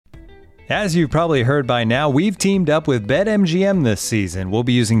As you've probably heard by now, we've teamed up with BetMGM this season. We'll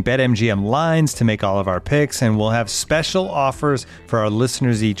be using BetMGM lines to make all of our picks, and we'll have special offers for our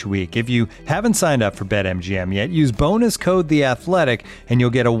listeners each week. If you haven't signed up for BetMGM yet, use bonus code The Athletic, and you'll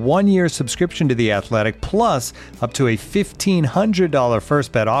get a 1-year subscription to The Athletic, plus up to a $1,500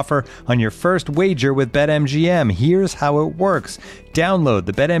 first bet offer on your first wager with BetMGM. Here's how it works. Download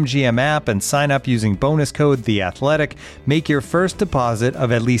the BetMGM app and sign up using bonus code The Athletic. Make your first deposit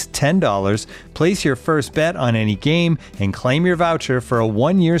of at least $10. Place your first bet on any game and claim your voucher for a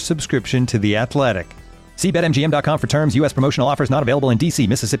 1-year subscription to The Athletic. See BetMGM.com for terms. U.S. promotional offers not available in D.C.,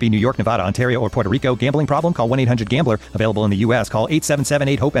 Mississippi, New York, Nevada, Ontario, or Puerto Rico. Gambling problem? Call 1-800-GAMBLER. Available in the U.S. Call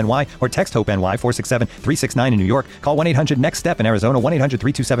 877-8-HOPE-NY or text HOPE-NY 467-369 in New York. Call 1-800-NEXT-STEP in Arizona.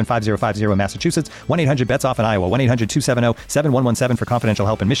 1-800-327-5050 in Massachusetts. 1-800-BETS-OFF in Iowa. 1-800-270-7117 for confidential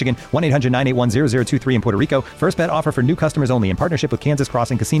help in Michigan. 1-800-981-0023 in Puerto Rico. First bet offer for new customers only in partnership with Kansas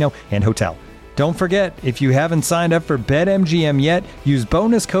Crossing Casino and Hotel. Don't forget, if you haven't signed up for BetMGM yet, use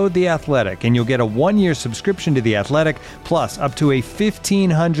bonus code The Athletic, and you'll get a 1-year subscription to The Athletic, plus up to a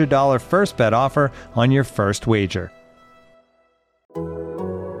 $1,500 first bet offer on your first wager.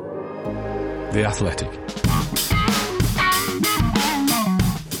 The Athletic.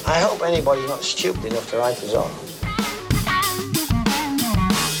 I hope anybody's not stupid enough to write us off.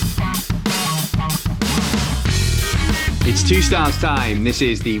 It's Two Stars time. This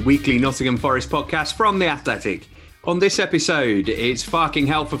is the weekly Nottingham Forest podcast from The Athletic. On this episode, it's farking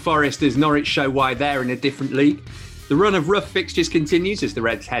hell for Forest as Norwich show why they're in a different league. The run of rough fixtures continues as the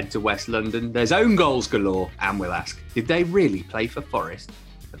Reds head to West London. There's own goals galore, and we'll ask, did they really play for Forest?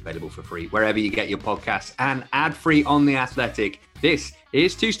 Available for free wherever you get your podcasts and ad-free on The Athletic. This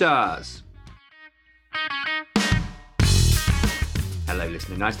is Two Stars. Hello,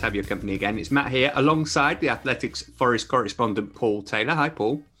 listener. Nice to have your company again. It's Matt here, alongside The Athletic's Forest correspondent, Paul Taylor. Hi,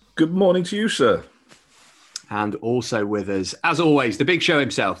 Paul. Good morning to you, sir. And also with us, as always, the big show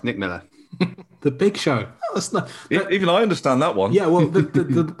himself, Nick Miller. The Big Show. Oh, that's not, Even I understand that one. Yeah, well,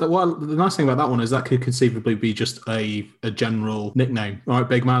 the nice thing about that one is that could conceivably be just a general nickname. All right,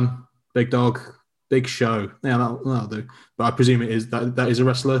 big man, big dog, Big Show. Yeah, that'll do. But I presume it is that is a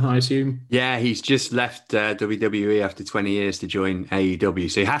wrestler, I assume. Yeah, he's just left WWE after 20 years to join AEW.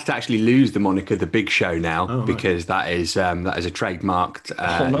 So he has to actually lose the moniker The Big Show now because that is a trademarked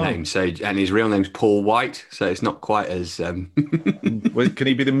name. So, and his real name's Paul White. So it's not quite as... Can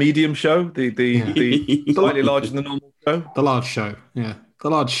he be the medium show? The slightly larger than the normal show? The large show, yeah.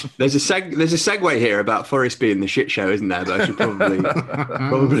 There's a segue here about Forest being the shit show, isn't there? But I should probably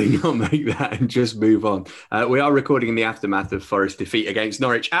not make that and just move on. We are recording in the aftermath of Forest's defeat against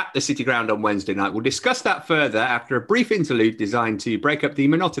Norwich at the City Ground on Wednesday night. We'll discuss that further after a brief interlude designed to break up the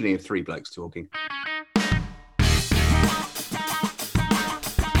monotony of three blokes talking.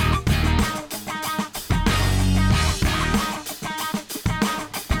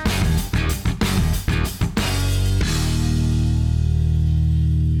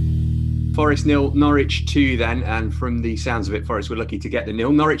 Forest 0, Norwich 2 then, and from the sounds of it, Forest were lucky to get the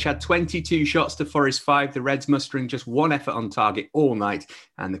 0. Norwich had 22 shots to Forest 5, the Reds mustering just one effort on target all night,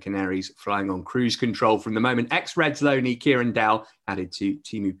 and the Canaries flying on cruise control from the moment ex-Reds loanee Kieran Dowell added to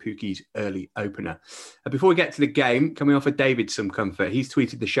Teemu Pukki's early opener. Before we get to the game, can we offer David some comfort? He's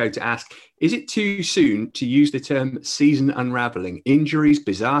tweeted the show to ask, is it too soon to use the term season unravelling? Injuries,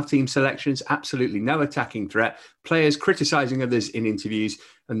 bizarre team selections, absolutely no attacking threat, players criticising others in interviews,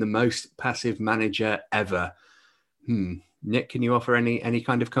 and the most passive manager ever. Nick, can you offer any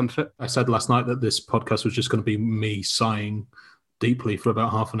kind of comfort? I said last night that this podcast was just going to be me sighing deeply for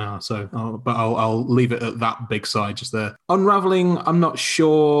about half an hour. So, I'll leave it at that big sigh just there. Unraveling, I'm not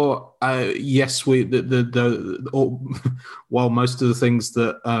sure. Yes, while most of the things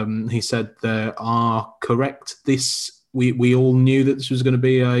that he said there are correct, we all knew that this was going to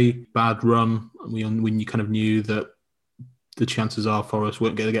be a bad run. When you kind of knew that the chances are Forest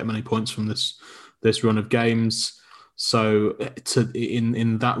weren't going to get many points from this run of games. So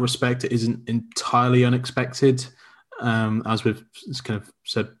in that respect, it isn't entirely unexpected. As we've kind of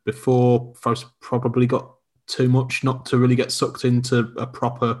said before, Forest probably got too much not to really get sucked into a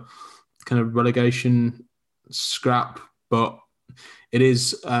proper kind of relegation scrap. But it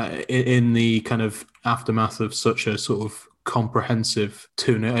is in the kind of aftermath of such a sort of comprehensive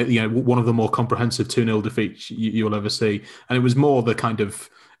 2-0, one of the more comprehensive 2-0 defeats you'll ever see. And it was more the kind of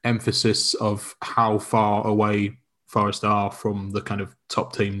emphasis of how far away Forest are from the kind of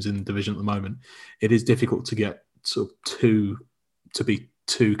top teams in the division at the moment. It is difficult to get sort of to be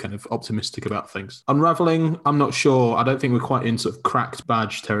too kind of optimistic about things. Unravelling, I'm not sure. I don't think we're quite in sort of cracked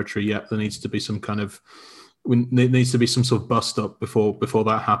badge territory yet. There needs to be some kind of there needs to be some sort of bust up before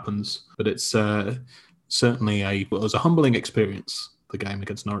that happens. But it's certainly it was a humbling experience, the game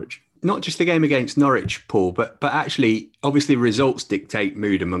against Norwich. Not just the game against Norwich, Paul, but actually, obviously, results dictate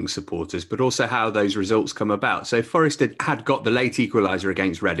mood amongst supporters, but also how those results come about. So Forest had got the late equaliser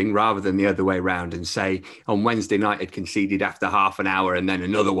against Reading rather than the other way round, and say on Wednesday night had conceded after half an hour and then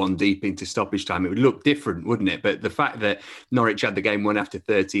another one deep into stoppage time. It would look different, wouldn't it? But the fact that Norwich had the game won after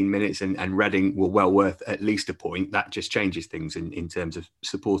 13 minutes and Reading were well worth at least a point, that just changes things in terms of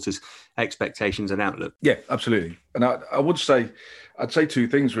supporters' expectations and outlook. Yeah, absolutely. And I'd say two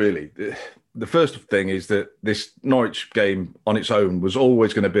things, really. The first thing is that this Norwich game on its own was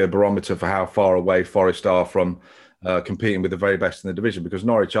always going to be a barometer for how far away Forest are from competing with the very best in the division, because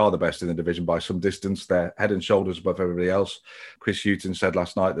Norwich are the best in the division by some distance. They're head and shoulders above everybody else. Chris Hughton said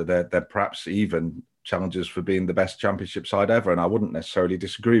last night that they're perhaps even challengers for being the best championship side ever, and I wouldn't necessarily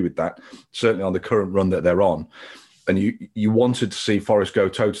disagree with that, certainly on the current run that they're on. And you wanted to see Forest go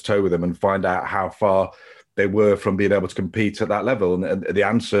toe-to-toe with them and find out how far they were from being able to compete at that level. And the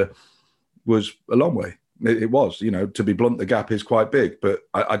answer was a long way. It was, to be blunt, the gap is quite big. But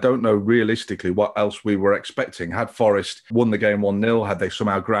I don't know realistically what else we were expecting. Had Forest won the game 1-0, had they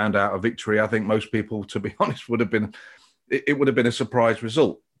somehow ground out a victory, I think most people, to be honest, would have been a surprise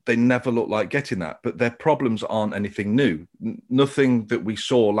result. They never looked like getting that. But their problems aren't anything new. Nothing that we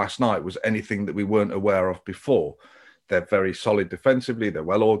saw last night was anything that we weren't aware of before. They're very solid defensively. They're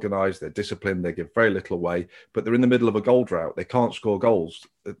well organised. They're disciplined. They give very little away. But they're in the middle of a goal drought. They can't score goals.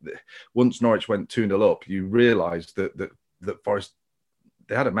 Once Norwich went 2-0 up, you realised that Forest,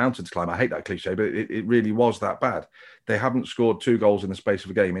 they had a mountain to climb. I hate that cliche, but it really was that bad. They haven't scored 2 goals in the space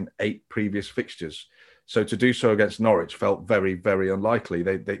of a game in 8 previous fixtures. So to do so against Norwich felt very, very unlikely.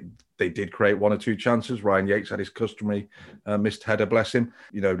 They did create 1 or 2 chances. Ryan Yates had his customary missed header, bless him.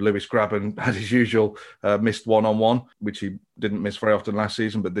 Lewis Grabban had his usual missed one-on-one, which he didn't miss very often last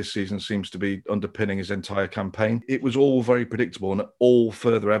season, but this season seems to be underpinning his entire campaign. It was all very predictable and all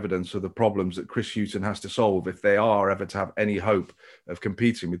further evidence of the problems that Chris Hughton has to solve if they are ever to have any hope of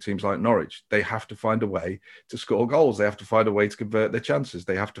competing with teams like Norwich. They have to find a way to score goals. They have to find a way to convert their chances.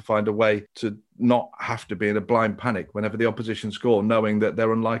 They have to find a way to not have to be in a blind panic whenever the opposition score, knowing that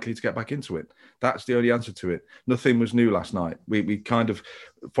they're unlikely to get back into it. That's the only answer to it. Nothing was new last night.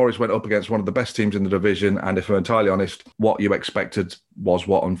 Forest went up against one of the best teams in the division, and if I'm entirely honest, what you expected was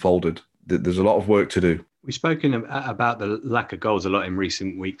what unfolded. There's a lot of work to do. We've spoken about the lack of goals a lot in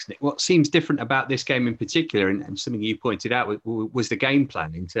recent weeks, Nick. What seems different about this game in particular, and something you pointed out, was the game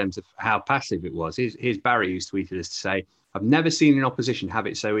plan in terms of how passive it was. Here's Barry, who's tweeted us to say, "I've never seen an opposition have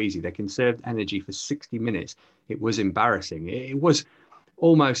it so easy. They conserved energy for 60 minutes. It was embarrassing." It was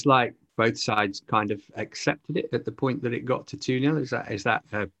almost like both sides kind of accepted it at the point that it got to 2-0. Is that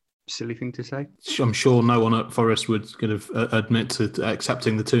a silly thing to say? I'm sure no one at Forest would kind of admit to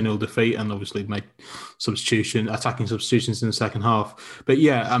accepting the 2-0 defeat, and obviously made attacking substitutions in the second half. But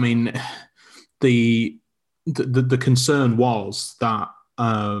yeah, I mean, the concern was that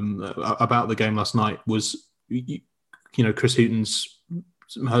about the game last night was, Chris Hughton's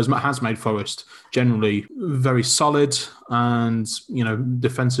has made Forest generally very solid and,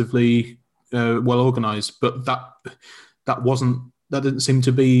 defensively well organised, but that didn't seem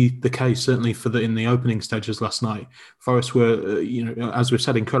to be the case, certainly in the opening stages last night. Forest were, as we've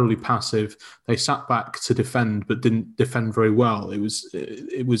said, incredibly passive. They sat back to defend, but didn't defend very well. They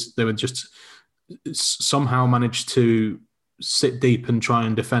were just somehow managed to sit deep and try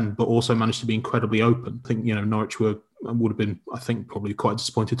and defend, but also managed to be incredibly open. I think, Norwich would have been, I think, probably quite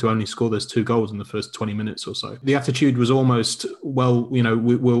disappointed to only score those 2 goals in the first 20 minutes or so. The attitude was almost, we'll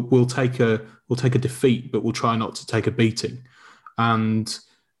take a defeat, but we'll try not to take a beating. And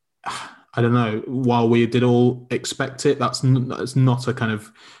I don't know, while we did all expect it, that's not a kind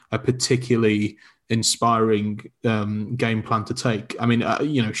of a particularly inspiring game plan to take. I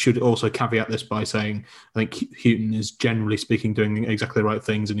mean, should also caveat this by saying I think Hughton is generally speaking doing exactly the right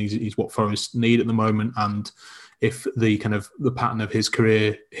things, and he's what Forest need at the moment. And if the pattern of his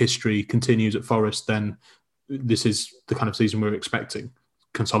career history continues at Forest, then this is the kind of season we're expecting.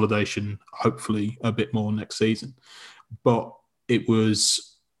 Consolidation, hopefully a bit more next season. But it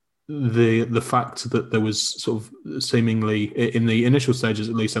was the fact that there was sort of seemingly, in the initial stages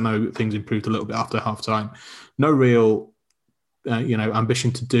at least, I know things improved a little bit after half-time, no real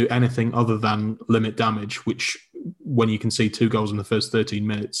ambition to do anything other than limit damage, which when you can see 2 goals in the first 13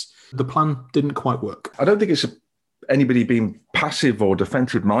 minutes, the plan didn't quite work. I don't think it's anybody being passive or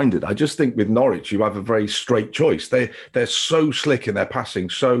defensive minded. I just think with Norwich, you have a very straight choice. They're so slick in their passing,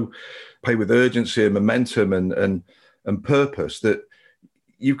 so play with urgency and momentum and purpose that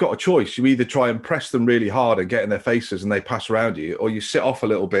you've got a choice. You either try and press them really hard and get in their faces and they pass around you, or you sit off a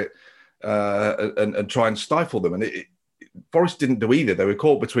little bit and try and stifle them. And Forest didn't do either. They were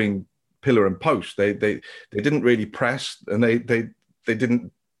caught between pillar and post. They didn't really press, and they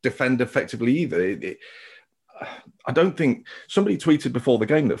didn't defend effectively either. I don't think somebody tweeted before the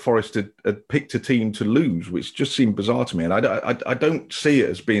game that Forest had picked a team to lose, which just seemed bizarre to me. And I don't see it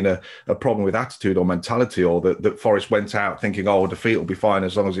as being a problem with attitude or mentality, or that Forest went out thinking, oh, defeat will be fine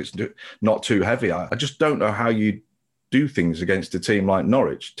as long as it's not too heavy. I just don't know how you do things against a team like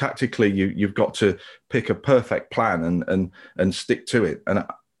Norwich. Tactically, you've got to pick a perfect plan and stick to it. And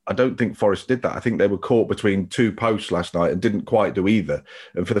I don't think Forest did that. I think they were caught between two posts last night and didn't quite do either.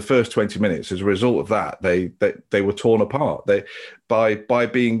 And for the first 20 minutes, as a result of that, they were torn apart. By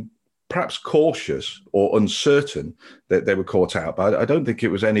being perhaps cautious or uncertain, that they were caught out. But I don't think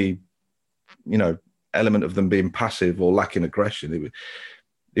it was any, element of them being passive or lacking aggression.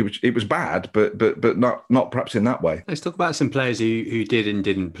 It was bad, but not perhaps in that way. Let's talk about some players who did and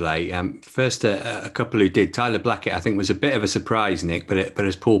didn't play. First, a couple who did. Tyler Blackett, I think, was a bit of a surprise, Nick. But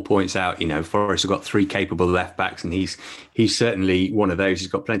as Paul points out, Forest have got three capable left backs, and he's certainly one of those. He's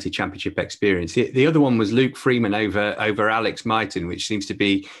got plenty of championship experience. The other one was Luke Freeman over Alex Mighten, which seems to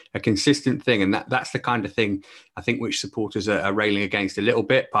be a consistent thing, and that's the kind of thing I think which supporters are railing against a little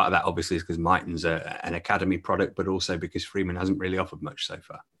bit. Part of that, obviously, is because Mighten's an academy product, but also because Freeman hasn't really offered much so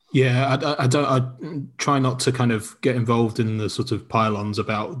far. Yeah, I try not to kind of get involved in the sort of pylons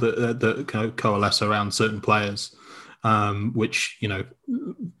about that kind of coalesce around certain players, which, I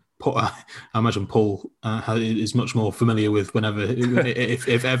imagine Paul is much more familiar with whenever,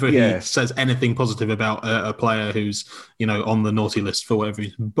 if ever he says anything positive about a player who's, on the naughty list for whatever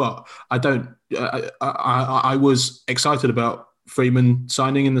reason. But I was excited about Freeman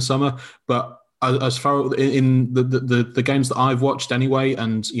signing in the summer, but as far in the games that I've watched anyway,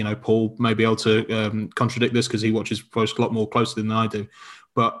 and Paul may be able to contradict this because he watches Forest a lot more closely than I do,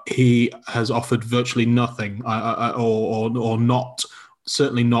 but he has offered virtually nothing, or not,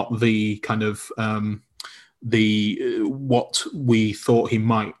 certainly not the kind of what we thought he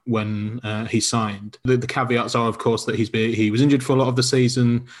might when he signed. The caveats are, of course, that he was injured for a lot of the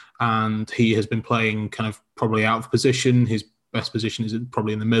season, and he has been playing kind of probably out of position. His best position is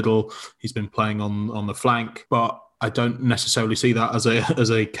probably in the middle. He's been playing on the flank, but I don't necessarily see that as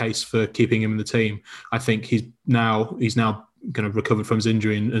a case for keeping him in the team. I think he's now kind of recovered from his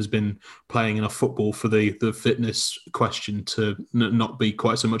injury and has been playing enough football for the fitness question to not be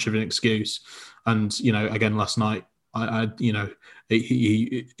quite so much of an excuse. And again last night,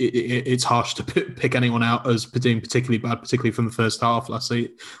 it's harsh to pick anyone out as being particularly bad, particularly from the first half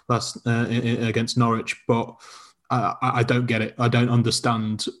against Norwich, but I don't get it. I don't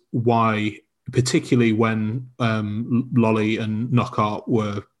understand why, particularly when Lolly and Knockaert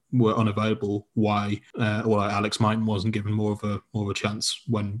were unavailable, why Alex Mighten wasn't given more of a chance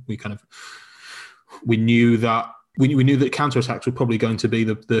when we knew that counter-attacks were probably going to be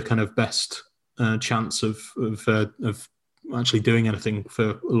the kind of best chance of actually doing anything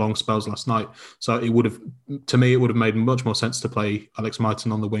for long spells last night. So it would have made much more sense to play Alex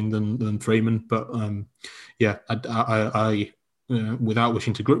Mighten on the wing than Freeman. But I without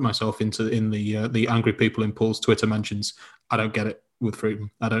wishing to group myself in the angry people in Paul's Twitter mentions, I don't get it with Freeman.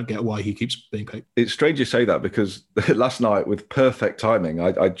 I don't get why he keeps being picked. It's strange you say that, because last night, with perfect timing,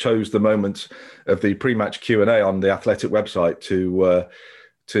 I chose the moment of the pre-match Q&A on the Athletic website to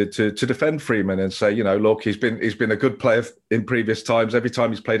defend Freeman and say, look, he's been a good player in previous times. Every time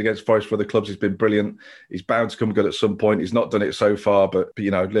he's played against Forest for other clubs, he's been brilliant. He's bound to come good at some point. He's not done it so far, but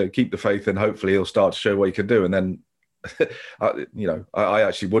keep the faith, and hopefully he'll start to show what he can do. And then, I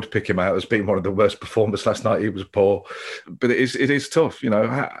actually would pick him out as being one of the worst performers last night. He was poor, but it is tough.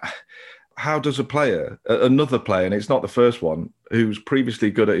 How does another player, and it's not the first one, who's previously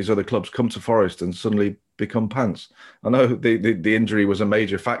good at his other clubs, come to Forest and suddenly become pants? I know the injury was a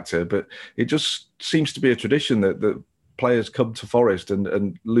major factor, but it just seems to be a tradition that players come to Forest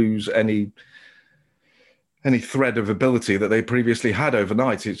and lose any thread of ability that they previously had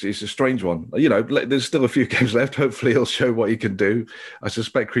overnight. It's a strange one. There's still a few games left. Hopefully he'll show what he can do. I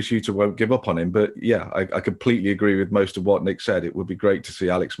suspect Chris Hughton won't give up on him. But yeah, I completely agree with most of what Nick said. It would be great to see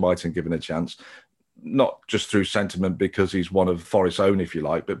Alex Mighten given a chance, not just through sentiment because he's one of Forest's own, if you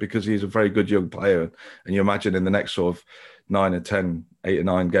like, but because he's a very good young player. And you imagine in the next sort of 9 or 10, 8 or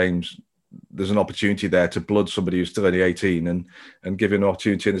 9 games, there's an opportunity there to blood somebody who's still only 18 and give him an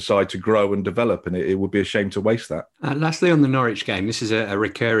opportunity in the side to grow and develop. And it would be a shame to waste that. Lastly, on the Norwich game, this is a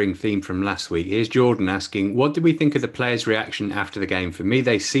recurring theme from last week. Here's Jordan asking, what did we think of the players' reaction after the game? For me,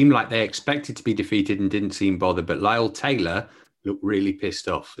 they seemed like they expected to be defeated and didn't seem bothered. But Lyle Taylor look really pissed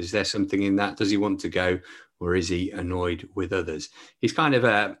off? Is there something in that? Does he want to go, or is he annoyed with others? He's kind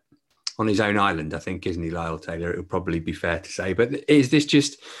of on his own island, I think, isn't he, Lyle Taylor? It would probably be fair to say. But is this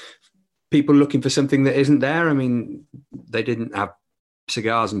just people looking for something that isn't there? I mean, they didn't have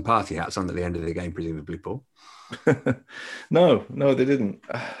cigars and party hats on at the end of the game, presumably, Paul. No, they didn't.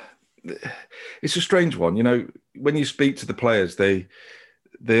 It's a strange one. You know, when you speak to the players, they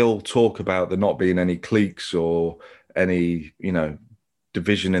all talk about there not being any cliques or any, you know,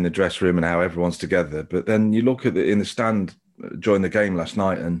 division in the dressing room and how everyone's together. But then you look at in the stand during the game last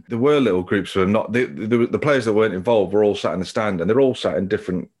night, and there were little groups of not the players that weren't involved were all sat in the stand, and they're all sat in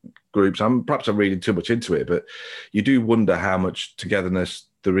different groups. Perhaps I'm reading too much into it, but you do wonder how much togetherness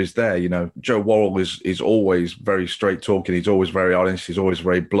there is there. You know, Joe Worrall is always very straight talking. He's always very honest. He's always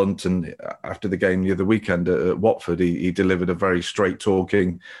very blunt. And after the game the other weekend at Watford, he delivered a very straight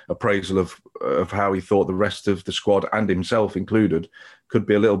talking appraisal of how he thought the rest of the squad, and himself included, could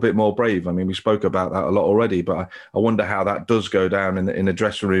be a little bit more brave. I mean, we spoke about that a lot already, but I wonder how that does go down in the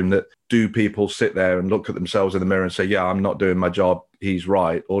dressing room. That do people sit there and look at themselves in the mirror and say, yeah, I'm not doing my job, he's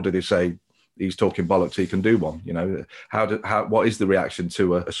right? Or do they say, he's talking bollocks, he can do one? You know, what is the reaction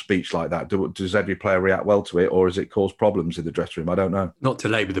to a speech like that? Does every player react well to it, or does it cause problems in the dressing room? I don't know. Not to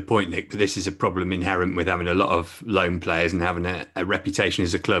labour the point, Nick, but this is a problem inherent with having a lot of loan players and having a reputation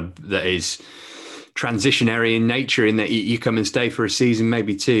as a club that is transitionary in nature, in that you come and stay for a season,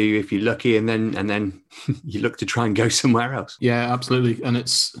 maybe two, if you're lucky, and then you look to try and go somewhere else. Yeah, absolutely. And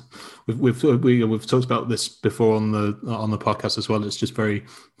it's we've talked about this before on the podcast as well. It's just very,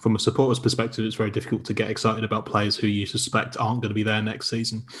 from a supporter's perspective, it's very difficult to get excited about players who you suspect aren't going to be there next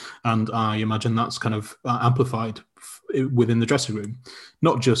season, and I imagine that's kind of amplified within the dressing room,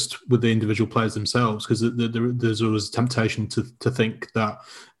 not just with the individual players themselves, because there's always a temptation to think that,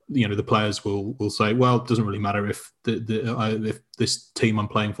 you know, the players will say, well, it doesn't really matter if if this team I'm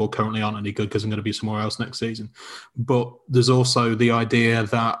playing for currently aren't any good because I'm going to be somewhere else next season. But there's also the idea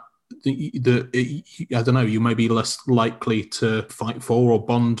that I don't know, you may be less likely to fight for or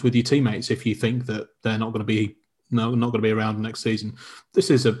bond with your teammates if you think that they're not going to be around next season. This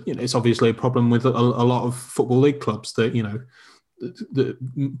is it's obviously a problem with a lot of football league clubs that, you know,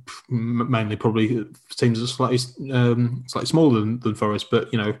 mainly probably teams are slightly smaller than Forest,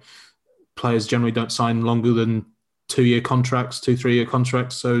 but, you know, players generally don't sign longer than 2-3-year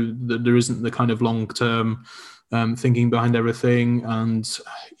contracts, so there isn't the kind of long-term thinking behind everything. And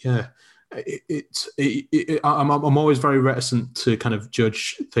yeah, I'm always very reticent to kind of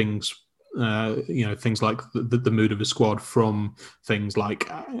judge things, things like the mood of a squad from things like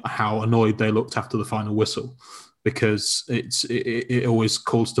how annoyed they looked after the final whistle, because it always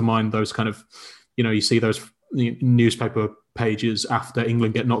calls to mind those kind of, you know, you see those newspaper pages after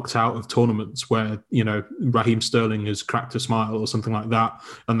England get knocked out of tournaments where, you know, Raheem Sterling has cracked a smile or something like that,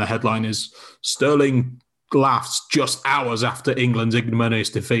 and the headline is Sterling laughs just hours after England's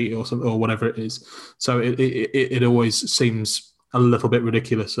ignominious defeat or something, or whatever it is. So it always seems a little bit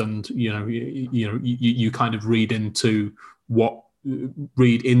ridiculous, and you kind of read into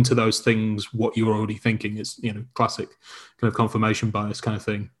those things what you're already thinking. It's, you know, classic kind of confirmation bias kind of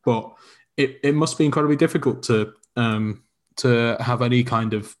thing. But it must be incredibly difficult to have any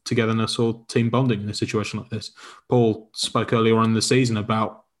kind of togetherness or team bonding in a situation like this. Paul spoke earlier on in the season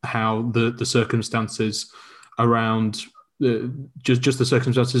about how the circumstances around just the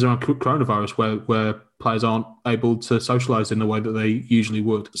circumstances around coronavirus where players aren't able to socialise in the way that they usually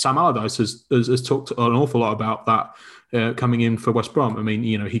would. Sam Allardyce has talked an awful lot about that coming in for West Brom. I mean,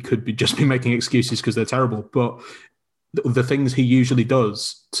 you know, he could just be making excuses because they're terrible, but the things he usually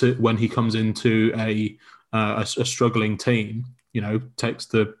does when he comes into a struggling team, you know, takes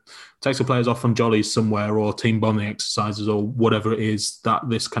the players off on jollies somewhere or team bonding exercises or whatever it is, that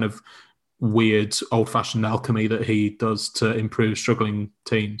this kind of weird old-fashioned alchemy that he does to improve struggling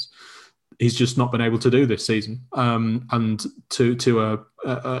teams, he's just not been able to do this season. And that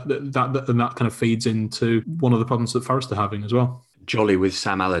kind of feeds into one of the problems that Forest are having as well. Jolly with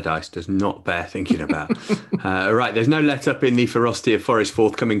Sam Allardyce does not bear thinking about. Right, there's no let-up in the ferocity of Forest's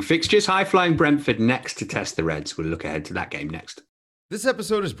forthcoming fixtures. High-flying Brentford next to test the Reds. We'll look ahead to that game next. This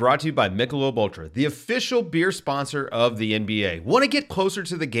episode is brought to you by Michelob Ultra, the official beer sponsor of the NBA. Want to get closer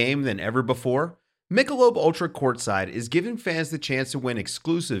to the game than ever before? Michelob Ultra Courtside is giving fans the chance to win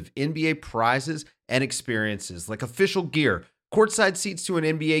exclusive NBA prizes and experiences like official gear, courtside seats to an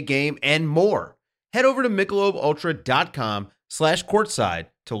NBA game, and more. Head over to MichelobUltra.com/courtside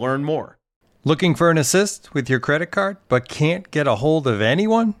to learn more. Looking for an assist with your credit card but can't get a hold of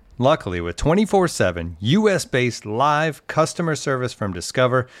anyone? Luckily, with 24/7 US-based live customer service from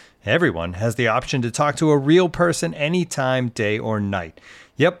Discover, everyone has the option to talk to a real person anytime, day or night.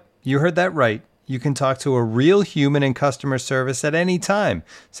 Yep, you heard that right. You can talk to a real human in customer service at any time.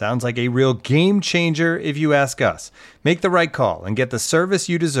 Sounds like a real game changer if you ask us. Make the right call and get the service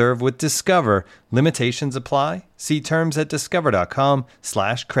you deserve with Discover. Limitations apply. See terms at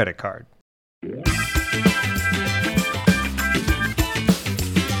discover.com/creditcard.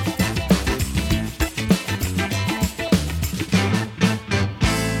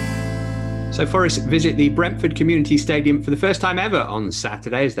 So Forest visit the Brentford Community Stadium for the first time ever on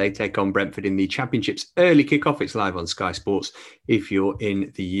Saturday as they take on Brentford in the Championship's early kickoff. It's live on Sky Sports if you're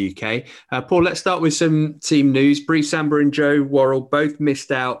in the UK. Paul, let's start with some team news. Brice Samba and Joe Worrall both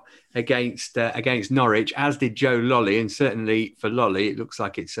missed out against Norwich, as did Joe Lolley, and certainly for Lolley, it looks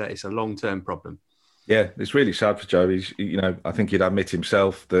like it's a long-term problem. Yeah, it's really sad for Joe. I think he'd admit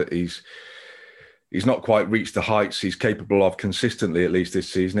himself that he's not quite reached the heights he's capable of consistently, at least this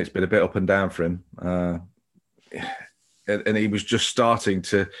season. It's been a bit up and down for him. And he was just starting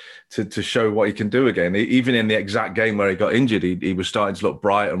to show what he can do again. Even in the exact game where he got injured, he was starting to look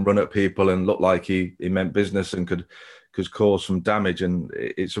bright and run at people and look like he meant business and could cause some damage. And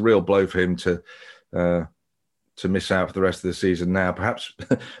it's a real blow for him to miss out for the rest of the season now. Perhaps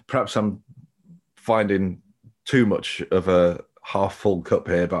I'm finding too much of a half full cup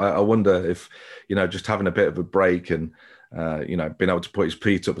here, but I wonder if, just having a bit of a break and, being able to put his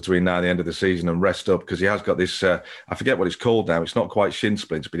feet up between now and the end of the season and rest up, because he has got this, I forget what it's called now. It's not quite shin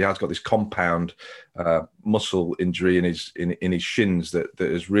splints, but he has got this compound muscle injury in his shins that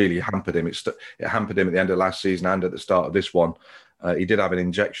has really hampered him. It hampered him at the end of last season and at the start of this one. He did have an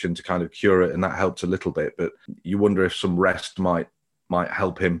injection to kind of cure it, and that helped a little bit, but you wonder if some rest might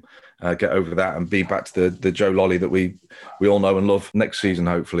help him get over that and be back to the Joe Lolley that we all know and love next season,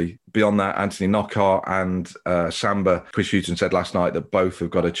 hopefully. Beyond that, Anthony Knockaert and Samba, Chris Hughton said last night that both have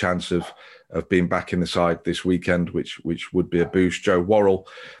got a chance of being back in the side this weekend, which would be a boost. Joe Worrall,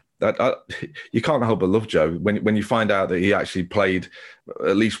 you can't help but love Joe when you find out that he actually played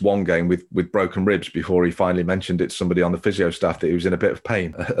at least one game with broken ribs before he finally mentioned it to somebody on the physio staff that he was in a bit of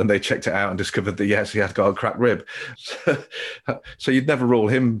pain, and they checked it out and discovered that yes, he had got a cracked rib. So you'd never rule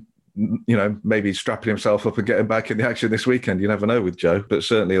him, maybe strapping himself up and getting back in the action this weekend. You never know with Joe, but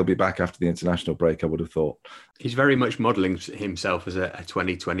certainly he'll be back after the international break, I would have thought. He's very much modelling himself as a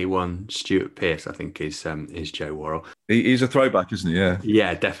 2021 Stuart Pearce, I think, is Joe Worrall. He's a throwback, isn't he?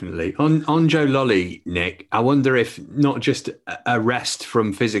 Yeah, definitely. On Joe Lolley, Nick, I wonder if not just a rest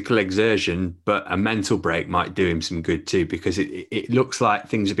from physical exertion, but a mental break might do him some good too, because it looks like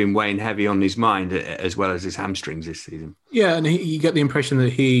things have been weighing heavy on his mind as well as his hamstrings this season. Yeah, and you get the impression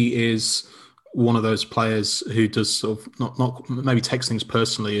that he is one of those players who does sort of not maybe takes things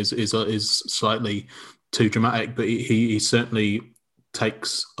personally is slightly too dramatic, but he certainly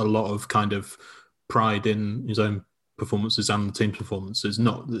takes a lot of kind of pride in his own performances and the team's performances.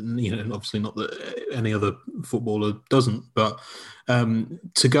 Not, obviously not that any other footballer doesn't, but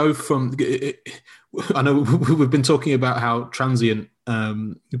to go from, I know we've been talking about how transient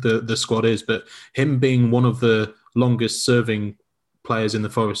the squad is, but him being one of the longest serving players in the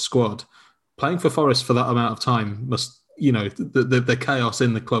Forest squad, playing for Forest for that amount of time must, the chaos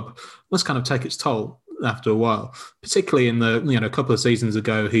in the club must kind of take its toll after a while, particularly in the, a couple of seasons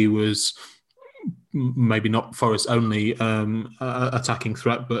ago, he was maybe not Forest only attacking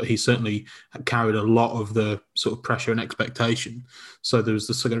threat, but he certainly carried a lot of the sort of pressure and expectation. So there was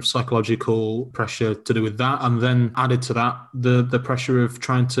the sort of psychological pressure to do with that. And then added to that, the pressure of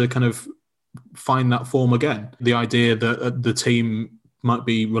trying to kind of find that form again. The idea that the team might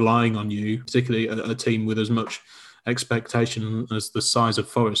be relying on you, particularly a team with as much expectation as the size of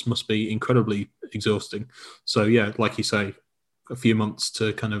Forest, must be incredibly exhausting. So yeah, like you say, a few months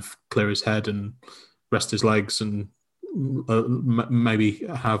to kind of clear his head and rest his legs, and maybe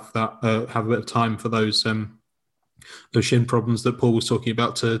have a bit of time for those shin problems that Paul was talking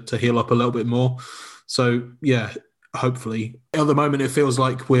about to heal up a little bit more. So yeah, hopefully. At the moment, it feels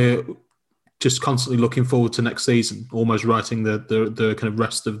like we're just constantly looking forward to next season, almost writing the kind of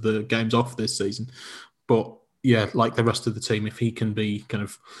rest of the games off this season. But yeah, like the rest of the team, if he can be kind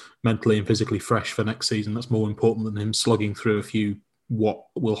of mentally and physically fresh for next season, that's more important than him slugging through a few what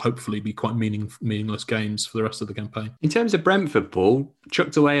will hopefully be quite meaningless games for the rest of the campaign. In terms of Brentford, Paul,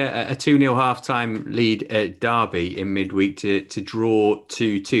 chucked away a 2-0 half-time lead at Derby in midweek to draw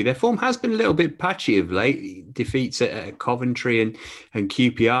 2-2. Their form has been a little bit patchy of late. Defeats at Coventry and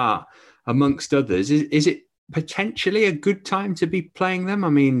QPR, amongst others. Is it potentially a good time to be playing them? I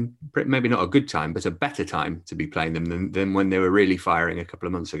mean, maybe not a good time, but a better time to be playing them than when they were really firing a couple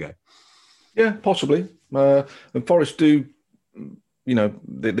of months ago. Yeah, possibly. And Forest do,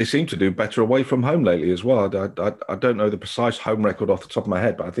 they seem to do better away from home lately as well. I don't know the precise home record off the top of my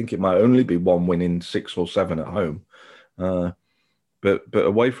head, but I think it might only be 1 win in 6 or 7 at home. But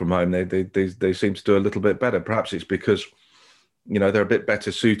away from home, they seem to do a little bit better. Perhaps it's because they're a bit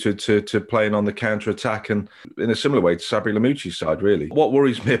better suited to playing on the counter-attack, and in a similar way to Sabri Lamouchi's side, really. What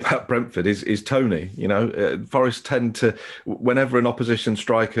worries me about Brentford is Toney. Forest tend to, whenever an opposition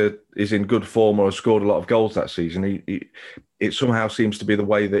striker is in good form or has scored a lot of goals that season, it somehow seems to be the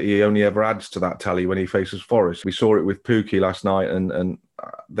way that he only ever adds to that tally when he faces Forest. We saw it with Pukki last night, and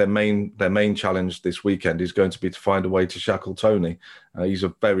their main challenge this weekend is going to be to find a way to shackle Toney. He's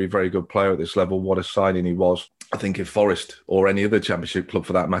a very, very good player at this level. What a signing he was. I think if Forest or any other Championship club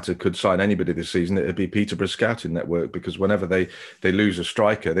for that matter could sign anybody this season, it would be Peterborough's scouting network, because whenever they lose a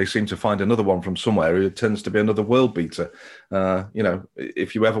striker, they seem to find another one from somewhere who tends to be another world beater.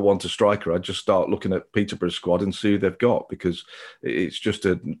 If you ever want a striker, I'd just start looking at Peterborough's squad and see who they've got, because it's just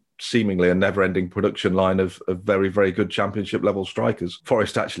seemingly a never-ending production line of very, very good Championship level strikers.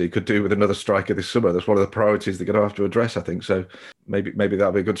 Forest actually could do with another striker this summer. That's one of the priorities they're going to have to address, I think. So maybe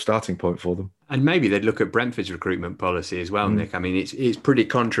that'll be a good starting point for them. And maybe they'd look at Brentford's recruitment policy as well, Nick. I mean, it's pretty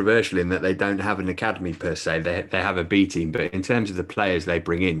controversial in that they don't have an academy per se. They have a B team, but in terms of the players they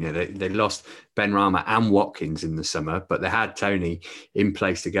bring in, they lost Benrahma and Watkins in the summer, but they had Toney in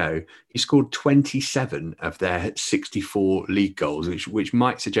place to go. He scored 27 of their 64 league goals, which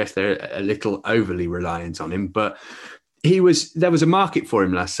might suggest they're a little overly reliant on him, but there was a market for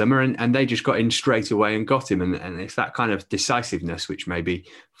him last summer, and they just got in straight away and got him. And it's that kind of decisiveness which maybe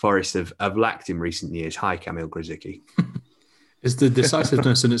Forest have lacked in recent years. Hi, Kamil Grzycki. It's the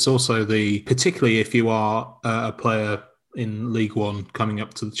decisiveness, and it's also particularly if you are a player in League One coming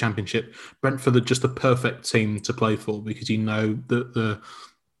up to the Championship, Brentford are just a perfect team to play for, because you know that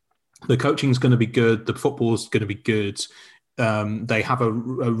the coaching is going to be good, the football is going to be good. They have a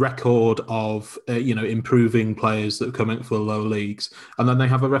record of improving players that are coming for the lower leagues, and then they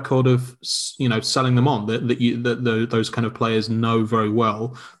have a record of selling them on. That those kind of players know very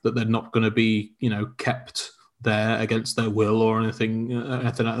well that they're not going to be kept there against their will or anything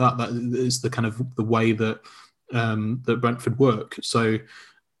like that. That is the kind of the way that that Brentford work. So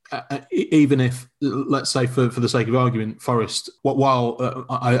even if, let's say, for the sake of argument, Forest, while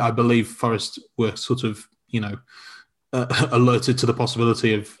I believe Forest were sort of alerted to the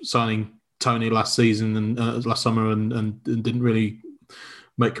possibility of signing Toney last season and last summer and didn't really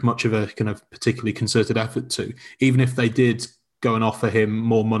make much of a kind of particularly concerted effort to. Even if they did go and offer him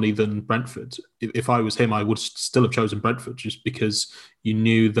more money than Brentford, if I was him, I would still have chosen Brentford, just because you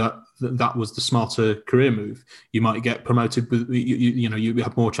knew that was the smarter career move. You might get promoted with, you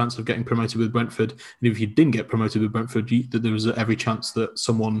have more chance of getting promoted with Brentford. And if you didn't get promoted with Brentford, there was every chance that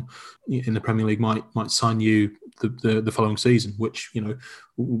someone in the Premier League might sign you the following season, which,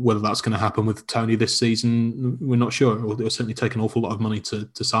 whether that's going to happen with Toney this season, we're not sure. It will certainly take an awful lot of money to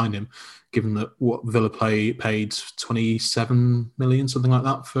sign him, given that what Villa paid 27 million, something like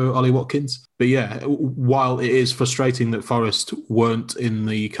that, for Ollie Watkins. But yeah, while it is frustrating that Forest weren't in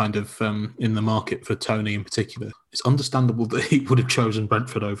the kind of in the market for Toney in particular, it's understandable that he would have chosen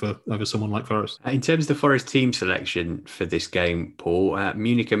Brentford over someone like Forest. In terms of the Forest team selection for this game, Paul,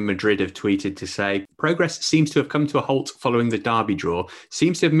 Munich and Madrid have tweeted to say progress seems to have come to a halt following the derby draw.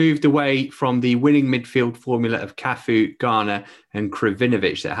 Seems to have moved away from the winning midfield formula of Cafu, Garner and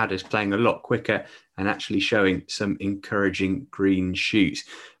Krovinovic that had us playing a lot quicker and actually showing some encouraging green shoots.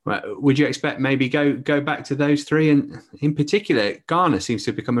 Would you expect maybe go back to those three? And in particular, Garner seems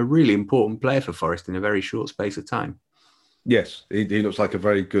to have become a really important player for Forest in a very short space of time. Yes, he looks like a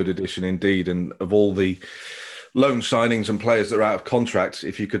very good addition indeed. And of all the loan signings and players that are out of contract,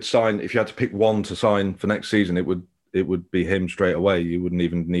 if you had to pick one to sign for next season, it would be him straight away. You wouldn't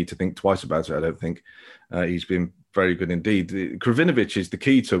even need to think twice about it, I don't think. He's been very good indeed. Krovinovic is the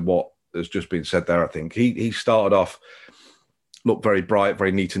key to what has just been said there, I think. He started off, looked very bright,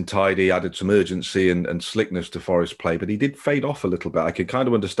 very neat and tidy, added some urgency and slickness to Forest play, but he did fade off a little bit. I could kind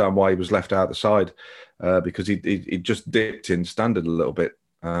of understand why he was left out the side, because he just dipped in standard a little bit.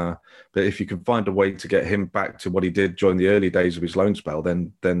 But if you can find a way to get him back to what he did during the early days of his loan spell,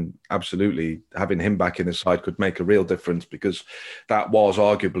 then absolutely having him back in the side could make a real difference, because that was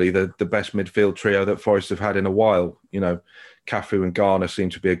arguably the best midfield trio that Forest have had in a while. Cafu and Garner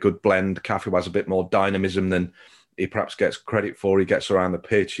seem to be a good blend. Cafu has a bit more dynamism than he perhaps gets credit for. He gets around the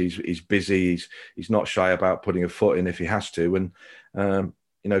pitch. He's busy. He's not shy about putting a foot in if he has to. And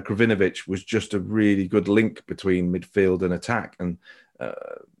Krovinovic was just a really good link between midfield and attack, and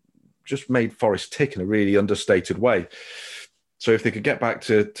just made Forest tick in a really understated way. So if they could get back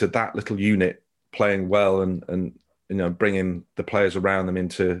to that little unit playing well and bringing the players around them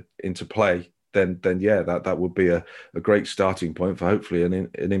into play, then yeah, that would be a great starting point for hopefully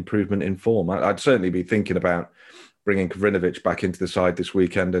an improvement in form. I'd certainly be thinking about bringing Krovinovic back into the side this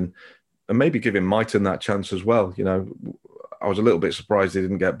weekend and maybe giving Mighten that chance as well. I was a little bit surprised he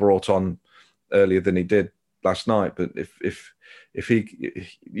didn't get brought on earlier than he did last night. But if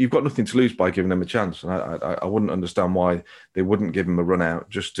you've got nothing to lose by giving him a chance, and I wouldn't understand why they wouldn't give him a run out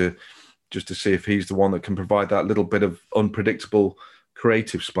just to see if he's the one that can provide that little bit of unpredictable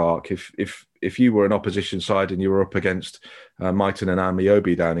creative spark. If you were an opposition side and you were up against Mighten and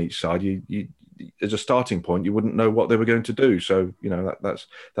Ameobi down each side, you as a starting point, you wouldn't know what they were going to do. So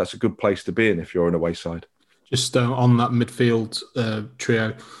that's a good place to be in if you're an away side. Just on that midfield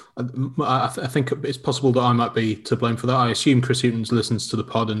trio, I think it's possible that I might be to blame for that. I assume Chris Hughton listens to the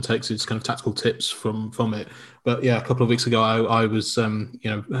pod and takes his kind of tactical tips from it. But yeah, a couple of weeks ago, I was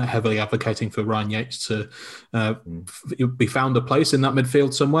heavily advocating for Ryan Yates to be found a place in that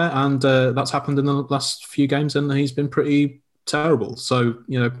midfield somewhere, and that's happened in the last few games, and he's been pretty terrible. So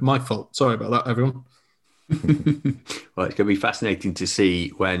my fault. Sorry about that, everyone. Well, it's going to be fascinating to see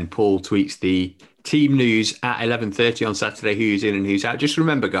when Paul tweets the team news at 11:30 on Saturday, who's in and who's out. Just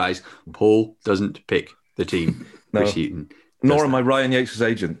remember, guys, Paul doesn't pick the team. No. Chris Hughton Nor am I Ryan Yates'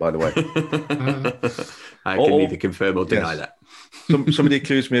 agent, by the way. I can neither confirm or deny that. Somebody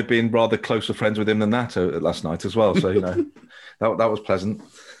accused me of being rather closer friends with him than that last night as well. So, that was pleasant.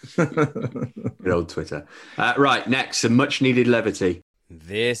 Good old Twitter. Right, next, some much-needed levity.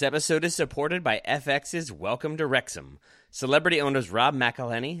 This episode is supported by FX's Welcome to Wrexham. Celebrity owners Rob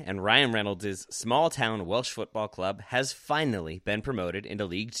McElhenney and Ryan Reynolds' small-town Welsh football club has finally been promoted into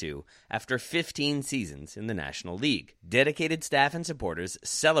League Two after 15 seasons in the National League. Dedicated staff and supporters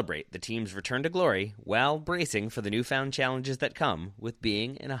celebrate the team's return to glory while bracing for the newfound challenges that come with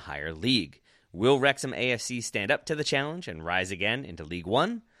being in a higher league. Will Wrexham AFC stand up to the challenge and rise again into League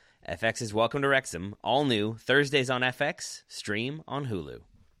One? FX's Welcome to Wrexham, all new, Thursdays on FX, stream on Hulu.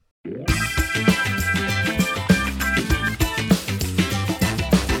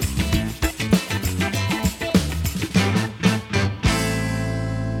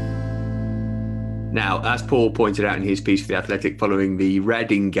 Now, as Paul pointed out in his piece for The Athletic following the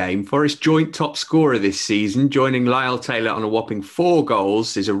Reading game, Forest's joint top scorer this season, joining Lyle Taylor on a whopping 4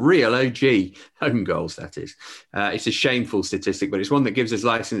 goals, is a real OG. Own goals, that is. It's a shameful statistic, but it's one that gives us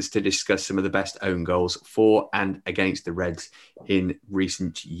license to discuss some of the best own goals for and against the Reds in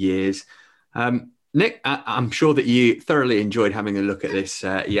recent years. Nick, I'm sure that you thoroughly enjoyed having a look at this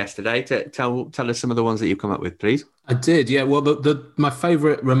yesterday. Tell us some of the ones that you've come up with, please. I did, yeah. Well, my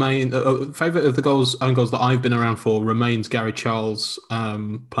favourite favourite of the own goals that I've been around for remains Gary Charles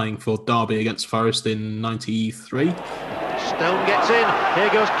playing for Derby against Forest in '93. Stone gets in. Here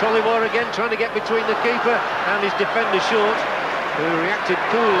goes Collymore again, trying to get between the keeper and his defender short, who reacted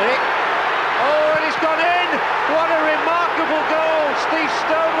coolly. Oh, and it's gone in! What a remarkable goal! Steve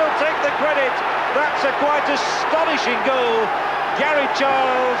Stone will take the credit. That's a quite astonishing goal. Gary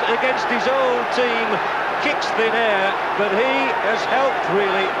Charles against his old team kicks thin air, but he has helped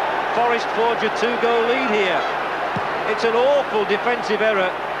really Forest forge a 2-goal lead here. It's an awful defensive error.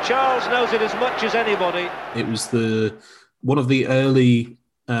 Charles knows it as much as anybody. It was one of the early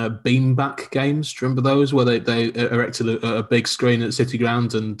beanback games. Do you remember those where they erected a big screen at City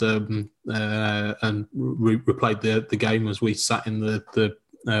Ground and replayed the game as we sat in the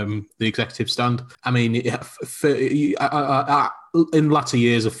executive stand? I mean, in latter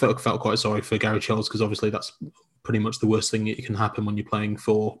years, I felt quite sorry for Gary Charles because obviously that's pretty much the worst thing that can happen when you're playing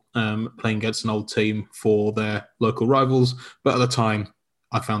against an old team for their local rivals. But at the time,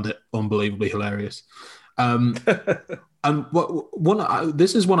 I found it unbelievably hilarious. And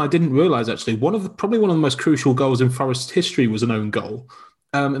this is one I didn't realise actually. Probably one of the most crucial goals in Forest history was an own goal.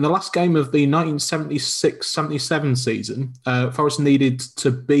 In the last game of the 1976-77 season, Forest needed to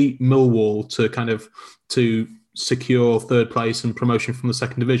beat Millwall to secure third place and promotion from the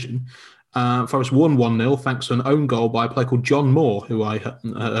second division. Forest won 1-0 thanks to an own goal by a player called John Moore, who I had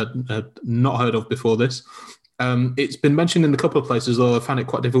not heard of before this. It's been mentioned in a couple of places, although I found it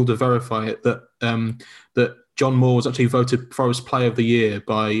quite difficult to verify it, that John Moore was actually voted Forest Player of the Year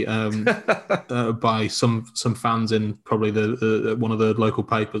by some fans in probably the one of the local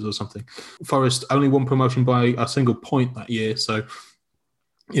papers or something. Forest only won promotion by a single point that year, so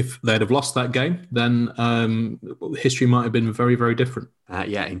if they'd have lost that game, then history might have been very, very different.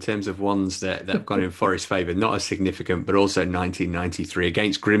 In terms of ones that have gone in Forest's favour, not as significant, but also 1993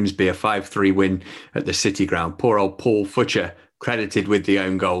 against Grimsby, a 5-3 win at the City Ground. Poor old Paul Futcher credited with the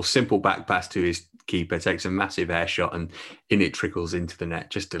own goal. Simple back pass to his keeper, takes a massive air shot, and in it trickles into the net.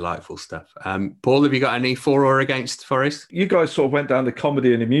 Just delightful stuff. Paul, have you got any for or against Forest? You guys sort of went down the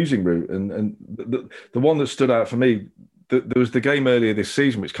comedy and amusing route, and the one that stood out for me, there was the game earlier this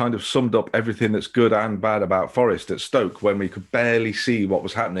season which kind of summed up everything that's good and bad about Forest at Stoke, when we could barely see what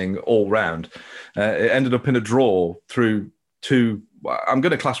was happening all round. It ended up in a draw through two. I'm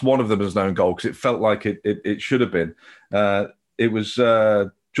going to class one of them as an own goal because it felt like it should have been. It was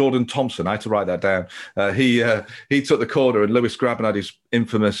Jordan Thompson. I had to write that down. He took the corner, and Lewis Grabban had his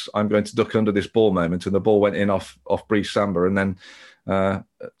infamous "I'm going to duck under this ball" moment, and the ball went in off Brice Samba, and then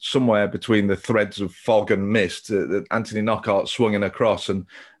somewhere between the threads of fog and mist, Anthony Knockaert swung in across, and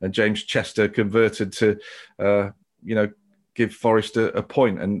James Chester converted to give Forest a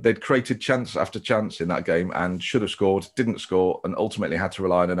point. And they'd created chance after chance in that game and should have scored, didn't score, and ultimately had to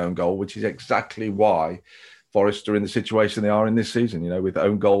rely on an own goal, which is exactly why Forest are in the situation they are in this season, with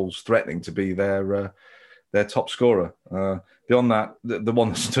own goals threatening to be their top scorer. Beyond that, the one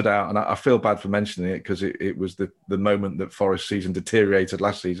that stood out, and I feel bad for mentioning it because it was the moment that Forest season deteriorated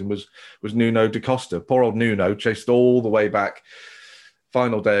last season, was Nuno da Costa. Poor old Nuno chased all the way back.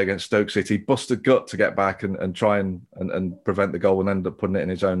 Final day against Stoke City, bust a gut to get back and try and prevent the goal, and ended up putting it in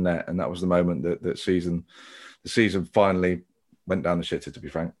his own net. And that was the moment that the season finally went down the shitter, to be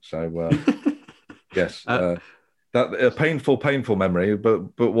frank. So yes, that a painful memory,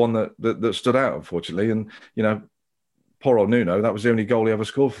 but one that stood out, unfortunately. And poor old Nuno, that was the only goal he ever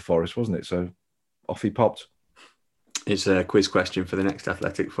scored for Forest, wasn't it? So off he popped. It's a quiz question for the next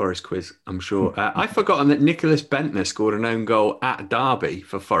Athletic Forest quiz, I'm sure. I've forgotten that Nicholas Bentner scored an own goal at Derby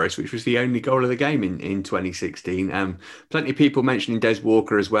for Forest, which was the only goal of the game in 2016. Plenty of people mentioning Des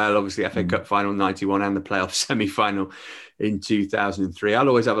Walker as well, obviously FA Cup final 91 and the playoff semi-final in 2003. I'll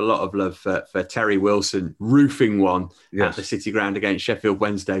always have a lot of love for Terry Wilson roofing one at the City Ground against Sheffield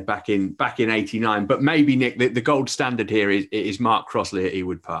Wednesday back in 89. But maybe, Nick, the gold standard here is Mark Crossley at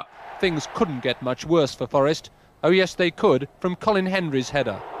Ewood Park. Things couldn't get much worse for Forest. Oh yes, they could, from Colin Hendry's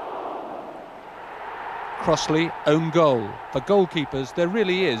header. Crossley, own goal. For goalkeepers, there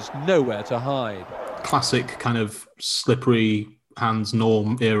really is nowhere to hide. Classic kind of slippery hands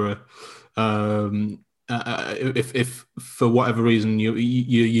Norm era. If for whatever reason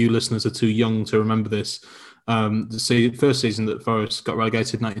you listeners are too young to remember this, the first season that Forest got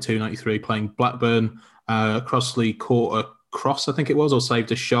relegated, 92-93, playing Blackburn, Crossley caught a cross, I think it was, or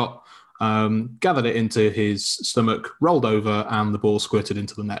saved a shot. Gathered it into his stomach, rolled over, and the ball squirted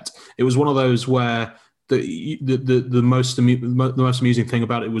into the net. It was one of those where the most amusing thing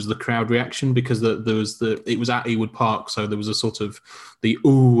about it was the crowd reaction, because it was at Ewood Park, so there was a sort of the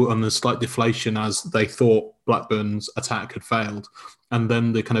ooh and the slight deflation as they thought Blackburn's attack had failed, and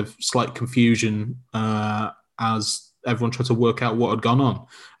then the kind of slight confusion as everyone tried to work out what had gone on.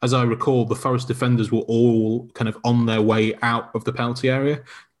 As I recall, the Forest defenders were all kind of on their way out of the penalty area,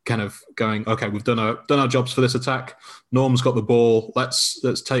 kind of going, okay, we've done our jobs for this attack. Norm's got the ball. Let's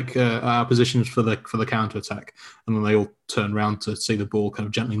take our positions for the counter attack. And then they all turn around to see the ball kind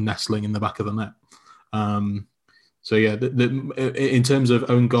of gently nestling in the back of the net. So yeah, in terms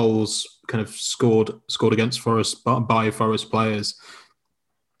of own goals, kind of scored against Forest by Forest players,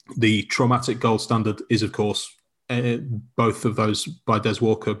 the traumatic gold standard is, of course, both of those by Des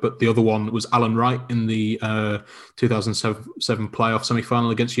Walker, but the other one was Alan Wright in the 2007 playoff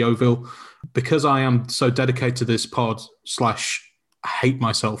semi-final against Yeovil. Because I am so dedicated to this pod / hate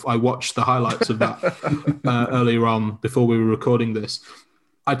myself, I watched the highlights of that earlier on before we were recording this.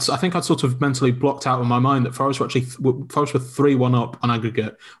 I think I'd sort of mentally blocked out of my mind that Forest were 3-1 up on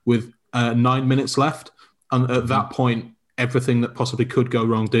aggregate with 9 minutes left, and at that point, everything that possibly could go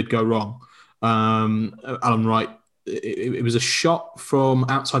wrong did go wrong. Alan Wright, it was a shot from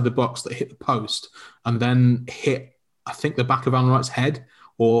outside the box that hit the post and then hit, I think, the back of Alan Wright's head.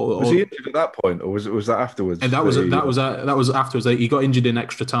 Was he injured at that point, or was that afterwards? And that was afterwards. He got injured in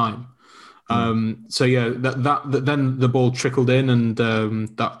extra time. So yeah, that then the ball trickled in, and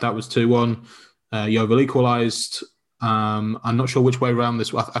that was 2-1. Yeovil equalised. I'm not sure which way around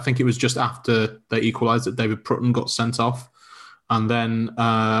this. I think it was just after they equalised that David Prutton got sent off. And then,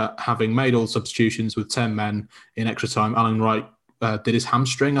 having made all substitutions with 10 men in extra time, Alan Wright did his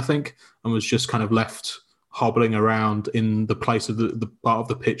hamstring, I think, and was just kind of left hobbling around in the place of the part of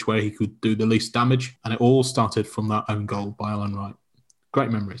the pitch where he could do the least damage. And it all started from that own goal by Alan Wright.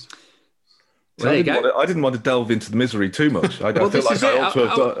 Great memories. I didn't want to delve into the misery too much. I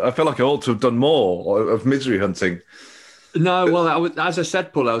feel like I ought to have done more of misery hunting. No, well, as I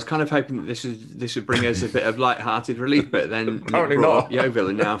said, Paul, I was kind of hoping that this would bring us a bit of light-hearted relief, but then Apparently Nick brought not. up Yeovil,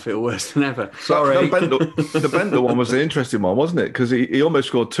 and now I feel worse than ever. Sorry. The Bender one was the interesting one, wasn't it? Because he almost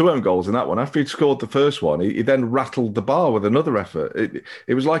scored 2 own goals in that one. After he'd scored the first one, he then rattled the bar with another effort.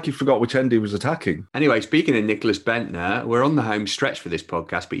 It was like he forgot which end he was attacking. Anyway, speaking of Nicholas Bentner, we're on the home stretch for this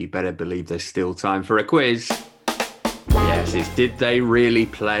podcast, but you better believe there's still time for a quiz. Yes, it's Did They Really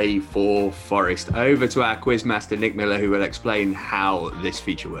Play for Forest? Over to our quizmaster, Nick Miller, who will explain how this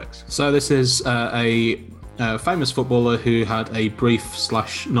feature works. So this is a famous footballer who had a brief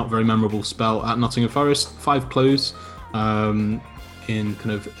 / not very memorable spell at Nottingham Forest. 5 clues in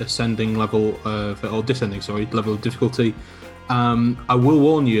kind of ascending level or descending, level of difficulty. I will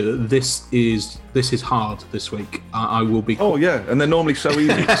warn you that this is hard this week. I will be. Oh yeah, and they're normally so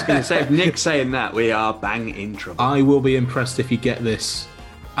easy. I was going to say, if Nick's saying that, we are bang in trouble. I will be impressed if you get this.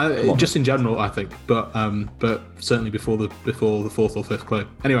 Just in general, I think, but certainly before the 4th or 5th clue.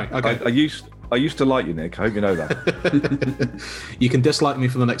 Anyway, okay. I used to like you, Nick. I hope you know that. You can dislike me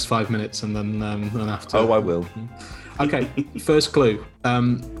for the next 5 minutes, and then after. Oh, I will. Okay, first clue.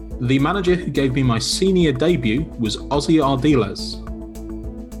 The manager who gave me my senior debut was Ozzy Ardiles.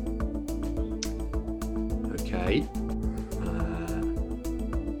 Okay.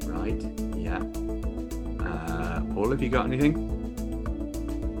 Right. Yeah. Paul, have you got anything?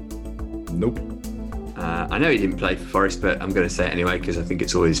 Nope. I know he didn't play for Forest, but I'm going to say it anyway because I think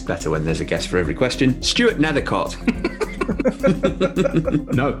it's always better when there's a guest for every question. Stuart Nethercott.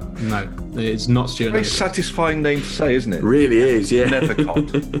 No, it's not Stuart. Very satisfying name to say, isn't it? Really is, yeah.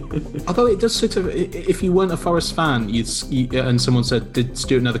 Nethercott. Although it does sort of, if you weren't a Forest fan, and someone said, "Did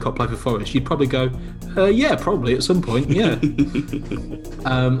Stuart Nethercott play for Forest?" You'd probably go, "Yeah, probably at some point." Yeah.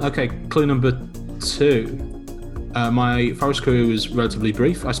 Okay, clue number 2. My Forest career was relatively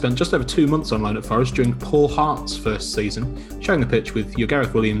brief. I spent just over 2 months on loan at Forest during Paul Hart's first season, sharing the pitch with your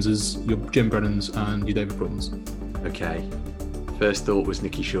Gareth Williamses, your Jim Brennans, and your David Bruntons. Okay. First thought was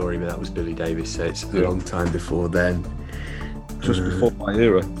Nicky Shorey, but that was Billy Davis, so it's a long time before then. Just before my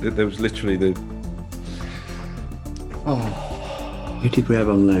era. There was literally the... Who did we have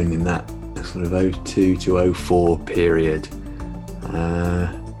on loan in that sort of 02 to 04 period?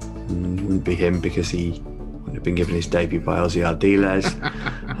 Wouldn't be him because he would have been given his debut by Ozzy Ardiles.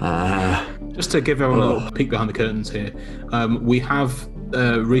 Just to give everyone a little peek behind the curtains here, we have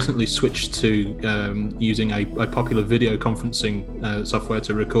recently switched to using a popular video conferencing software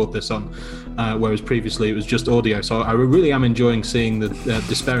to record this on, whereas previously it was just audio. So I really am enjoying seeing the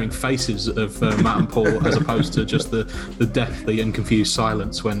despairing faces of Matt and Paul as opposed to just the deathly and confused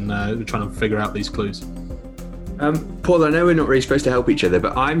silence when we're trying to figure out these clues. Paul, I know we're not really supposed to help each other,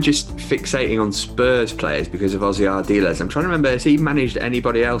 but I'm just fixating on Spurs players because of Ozzy Ardiles. I'm trying to remember, has he managed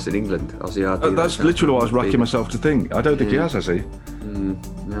anybody else in England? Ozzy Ardiles. That's literally what I was racking myself to think. I don't think he has he?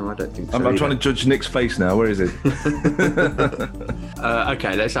 No, I don't think so. I'm trying to judge Nick's face now. Where is it?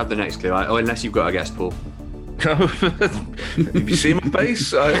 Okay, let's have the next clue. Unless you've got a guess, Paul. Have you seen my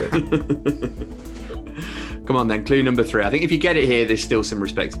face? Come on then, clue number 3. I think if you get it here, there's still some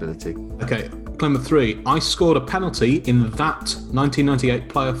respectability. Okay, clue number 3. I scored a penalty in that 1998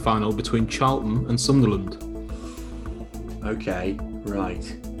 playoff final between Charlton and Sunderland. Okay,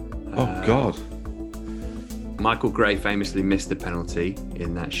 right. Oh, God. Michael Gray famously missed the penalty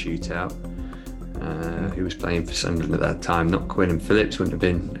in that shootout. Who was playing for Sunderland at that time? Not Quinn and Phillips, wouldn't have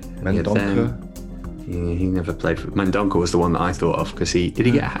been Mendonca. He never played for... Mendonca was the one that I thought of because did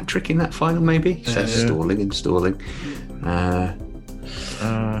he get a hat-trick in that final maybe? Says stalling.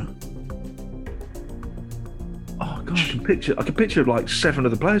 Oh God, I can picture like 7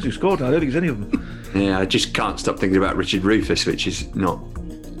 of the players who scored. I don't think it's any of them. Yeah, I just can't stop thinking about Richard Rufus, which is not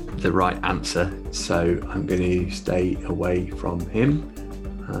the right answer. So I'm going to stay away from him.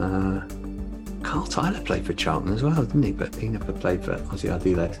 Carl Tyler played for Charlton as well, didn't he? But he never played for Ozzy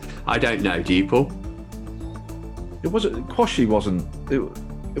Ardiles. I don't know. Do you, Paul? It wasn't Quashie.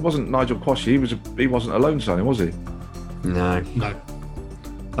 It wasn't Nigel Quashie. He wasn't a loan signing, was he? No.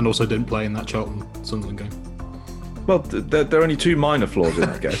 And also didn't play in that Charlton Sunderland game. Well, there are only 2 minor flaws in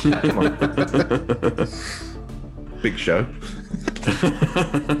that game. Come on. Big show.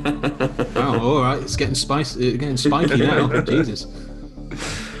 Oh, all right. It's getting spicy. Getting spiky now. Jesus.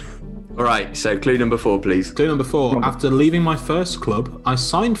 All right. So clue number 4, please. Clue number 4. After leaving my first club, I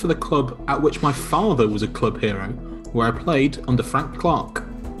signed for the club at which my father was a club hero, where I played under Frank Clark.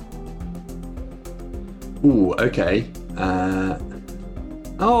 Ooh. Okay.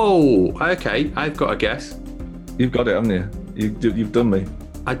 Okay. I've got a guess. You've got it, haven't you? You've done me.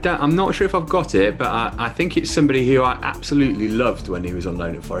 I'm not sure if I've got it, but I think it's somebody who I absolutely loved when he was on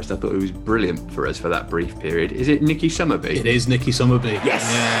loan at Forest. I thought he was brilliant for us for that brief period. Is it Nicky Summerby? It is Nicky Summerby.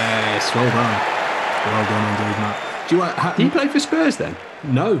 Yes, well done indeed, Matt. Did he play for Spurs then?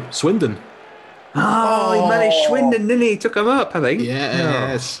 No, Swindon. Oh, he managed Swindon, didn't he? Took him up, I think.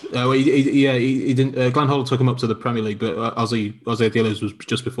 Yes. He didn't. Glenn Hoddle took him up to the Premier League, but Ozzy Adelis was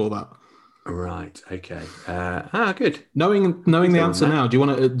just before that. Right. Okay. Good. Knowing the answer now, do you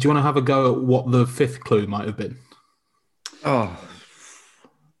want to have a go at what the fifth clue might have been? Oh.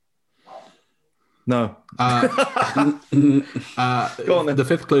 No. Go on then. The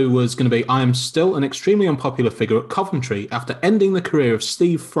fifth clue was going to be: I am still an extremely unpopular figure at Coventry after ending the career of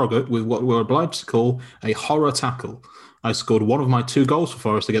Steve Froggatt with what we're obliged to call a horror tackle. I scored one of my 2 goals for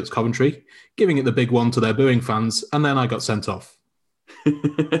Forest against Coventry, giving it the big one to their booing fans, and then I got sent off.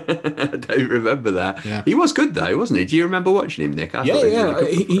 I don't remember that. Yeah. He was good though, wasn't he? Do you remember watching him, Nick? That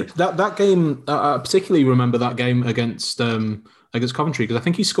game. I particularly remember that game against Coventry because I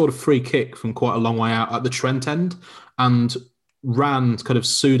think he scored a free kick from quite a long way out at the Trent end and ran kind of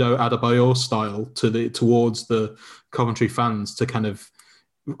pseudo Adebayor style towards the Coventry fans to kind of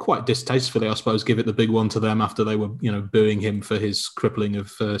quite distastefully, I suppose, give it the big one to them after they were, booing him for his crippling of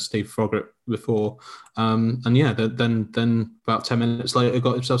Steve Froggatt before. Then about 10 minutes later,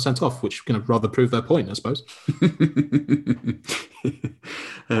 got himself sent off, which rather proved their point, I suppose.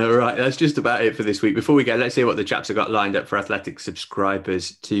 Right, that's just about it for this week. Before we go, let's see what the chaps have got lined up for Athletic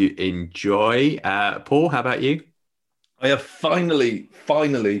subscribers to enjoy. Paul, how about you? I have finally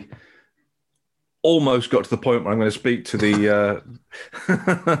almost got to the point where I'm going to speak to the...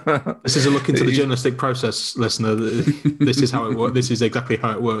 This is a look into the journalistic process, listener. This is how it works. This is exactly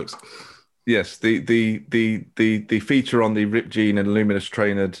how it works. Yes, the feature on the Rip Jean and Luminous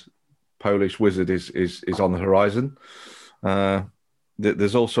Trained Polish wizard is on the horizon.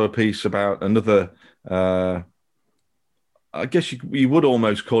 There's also a piece about another... I guess you would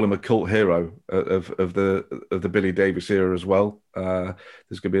almost call him a cult hero of the Billy Davies era as well.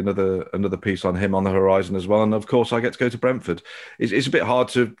 There's going to be another piece on him on the horizon as well, and of course I get to go to Brentford. It's a bit hard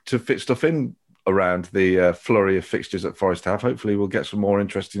to fit stuff in around the flurry of fixtures that Forest have. Hopefully we'll get some more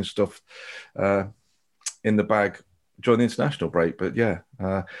interesting stuff in the bag during the international break. But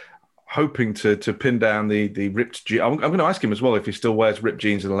hoping to pin down the ripped jeans. I'm going to ask him as well if he still wears ripped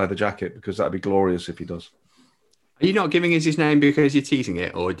jeans and a leather jacket, because that'd be glorious if he does. Are you not giving us his name because you're teasing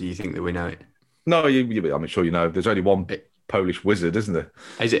it, or do you think that we know it? No, I'm sure you know. There's only one Polish wizard, isn't there?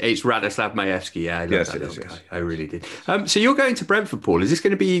 It's Radoslav Majewski. Yeah, yes, it is. Yes. I really did. So you're going to Brentford, Paul. Is this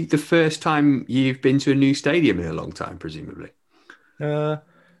going to be the first time you've been to a new stadium in a long time, presumably? Yeah,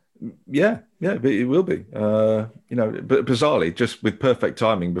 it will be. But bizarrely, just with perfect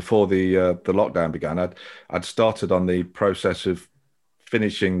timing, before the lockdown began, I'd started on the process of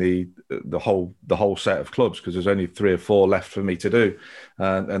finishing the whole set of clubs, because there's only 3 or 4 left for me to do,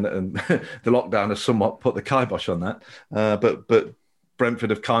 and the lockdown has somewhat put the kibosh on that. But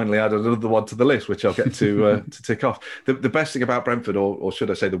Brentford have kindly added another one to the list, which I'll get to tick off. The best thing about Brentford, or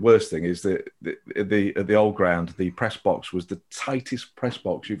should I say the worst thing, is that the old ground, the press box was the tightest press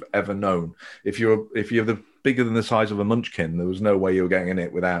box you've ever known. If you're bigger than the size of a munchkin, there was no way you were getting in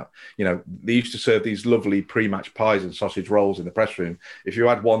it without, they used to serve these lovely pre-match pies and sausage rolls in the press room. If you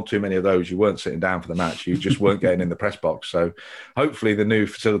had one too many of those, you weren't sitting down for the match. You just weren't getting in the press box. So hopefully the new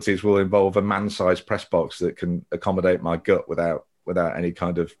facilities will involve a man-sized press box that can accommodate my gut without any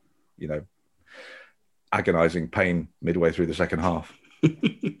kind of, agonizing pain midway through the second half.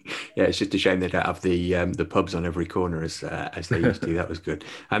 Yeah, it's just a shame they don't have the pubs on every corner as they used to. That was good.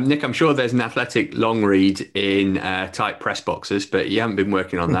 Nick, I'm sure there's an Athletic long read in tight press boxes, but you haven't been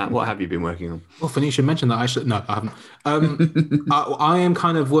working on that. What have you been working on? Well, Phoenicia mentioned that. No, I haven't. I am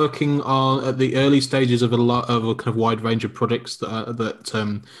kind of working on at the early stages of a kind of wide range of projects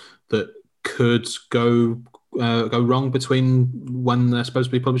that could go wrong between when they're supposed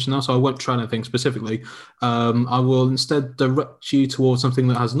to be published now, so I won't try anything specifically. I will instead direct you towards something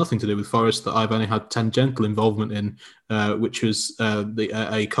that has nothing to do with Forest that I've only had tangential involvement in, which was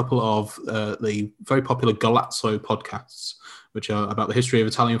a couple of the very popular Galazzo podcasts, which are about the history of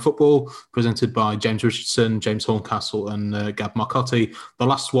Italian football, presented by James Richardson, James Horncastle, and Gab Marcotti. The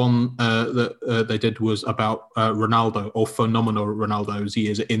last one that they did was about Ronaldo, or phenomenal Ronaldo's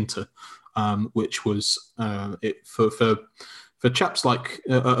years at Inter. Which was for chaps like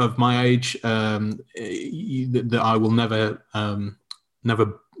of my age, that I will never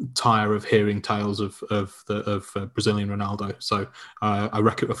tire of hearing tales of Brazilian Ronaldo. So I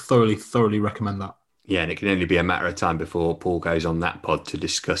thoroughly recommend that. Yeah, and it can only be a matter of time before Paul goes on that pod to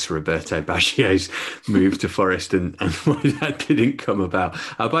discuss Roberto Baggio's move to Forest and why that didn't come about.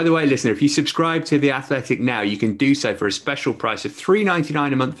 By the way, listener, if you subscribe to The Athletic now, you can do so for a special price of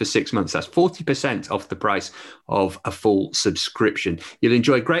 $3.99 a month for 6 months. That's 40% off the price of a full subscription. You'll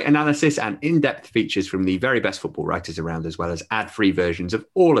enjoy great analysis and in-depth features from the very best football writers around, as well as ad-free versions of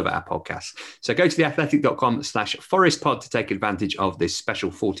all of our podcasts. So go to theathletic.com/ForestPod to take advantage of this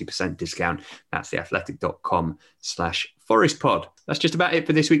special 40% discount. That's theathletic.com/ForestPod. That's just about it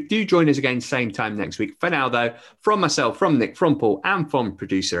for this week. Do join us again same time next week. For now, though, from myself, from Nick, from Paul, and from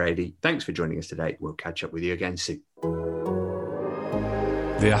producer Adi, thanks for joining us today. We'll catch up with you again soon.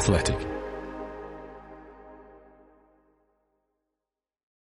 The Athletic.